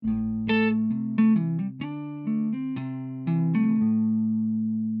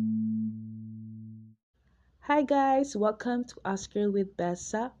Hi guys, welcome to Oscar with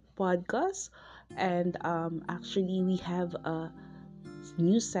Bessa podcast. And actually, we have a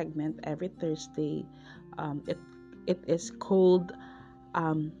new segment every Thursday. It is called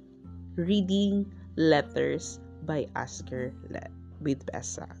um, Reading Letters by with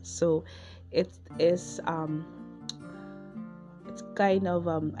Bessa. So it is it's kind of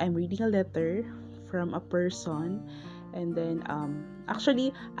I'm reading a letter from a person, and then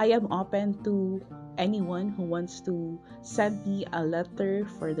actually I am open to anyone who wants to send me a letter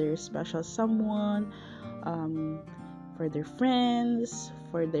for their special someone, um, for their friends,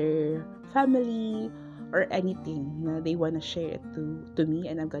 for their family, or anything na they want to share it to me,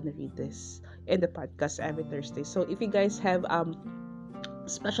 and I'm gonna read this in the podcast every Thursday. So if you guys have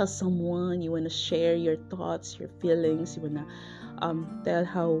special someone, you want to share your thoughts, your feelings, you want to tell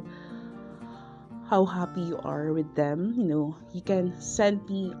how happy you are with them, you can send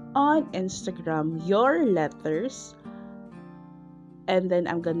me on Instagram your letters, and then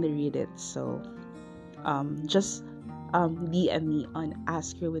I'm gonna read it. So just DM me on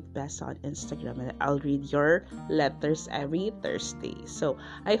Ask You with Bess on Instagram, and I'll read your letters every Thursday. So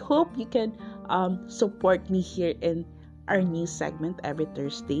I hope you can support me here in our new segment every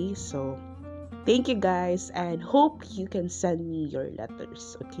Thursday. So thank you guys, and hope you can send me your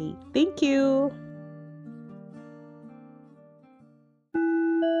letters. Okay, thank you.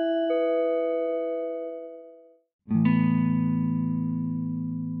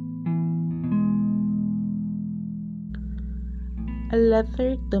 A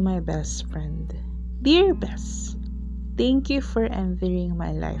letter to my best friend. Dear Bess, thank you for entering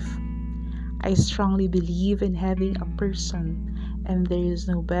my life. I strongly believe in having a person, and there is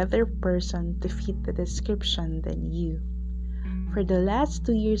no better person to fit the description than you. For the last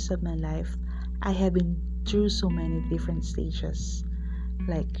 2 years of my life, I have been through so many different stages,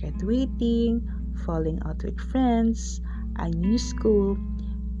 like graduating, falling out with friends, a new school,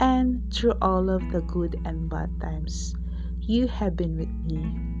 and through all of the good and bad times. You have been with me.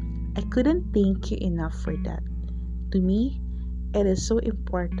 I couldn't thank you enough for that. To me, it is so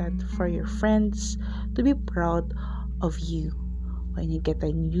important for your friends to be proud of you when you get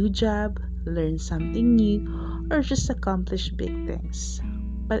a new job, learn something new, or just accomplish big things.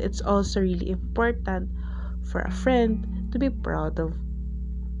 But it's also really important for a friend to be proud of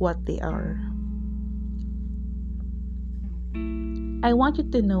what they are. I want you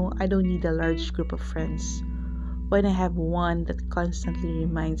to know I don't need a large group of friends when I have one that constantly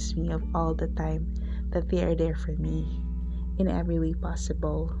reminds me of all the time that they are there for me in every way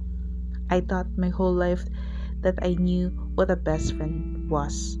possible. I thought my whole life that I knew what a best friend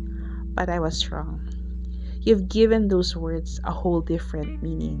was, but I was wrong. You've given those words a whole different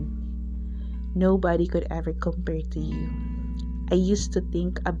meaning. Nobody could ever compare to you. I used to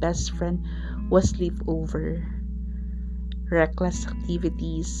think a best friend was sleepover, reckless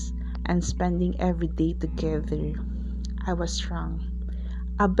activities, and spending every day together. I was wrong.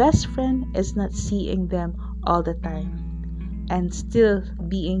 A best friend is not seeing them all the time and still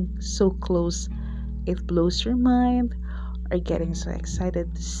being so close it blows your mind, or getting so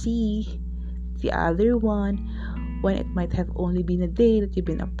excited to see the other one when it might have only been a day that you've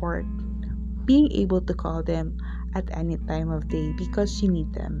been apart. Being able to call them at any time of day because you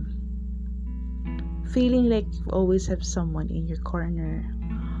need them. Feeling like you always have someone in your corner,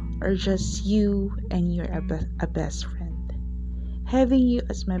 or just you and you're a best friend. Having you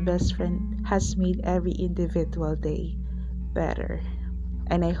as my best friend has made every individual day better,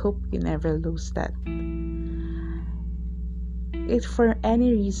 and I hope you never lose that. If for any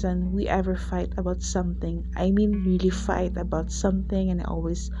reason we ever fight about something, I mean really fight about something, and I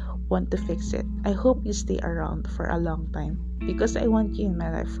always want to fix it, I hope you stay around for a long time because I want you in my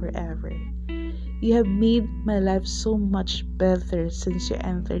life forever. You have made my life so much better since you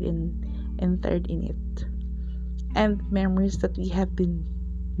entered in it. And memories that we have been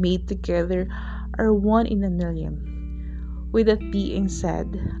made together are one in a million. With that being said,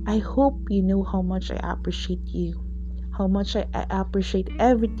 I hope you know how much I appreciate you, how much I appreciate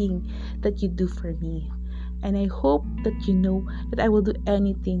everything that you do for me. And I hope that you know that I will do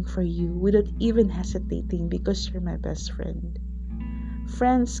anything for you without even hesitating because you're my best friend.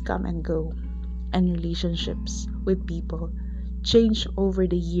 Friends come and go, and relationships with people change over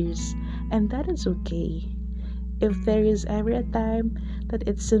the years, and that is okay. If there is ever a time that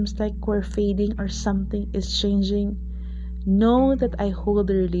it seems like we're fading or something is changing, know that I hold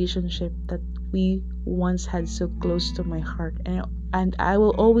the relationship that we once had so close to my heart, and I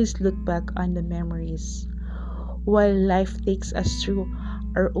will always look back on the memories while life takes us through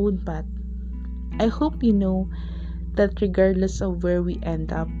our own path. I hope you know that regardless of where we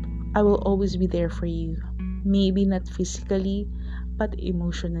end up, I will always be there for you. Maybe not physically, but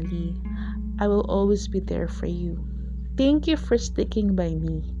emotionally. I will always be there for you. Thank you for sticking by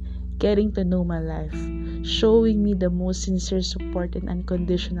me, getting to know my life, showing me the most sincere support and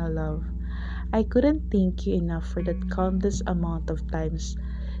unconditional love. I couldn't thank you enough for that countless amount of times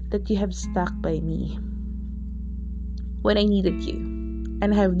that you have stuck by me when I needed you.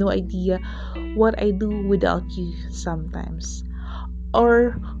 And I have no idea what I do without you sometimes,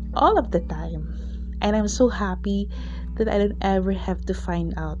 or all of the time. And I'm so happy that I don't ever have to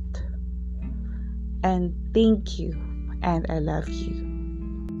find out. And thank you, and I love you.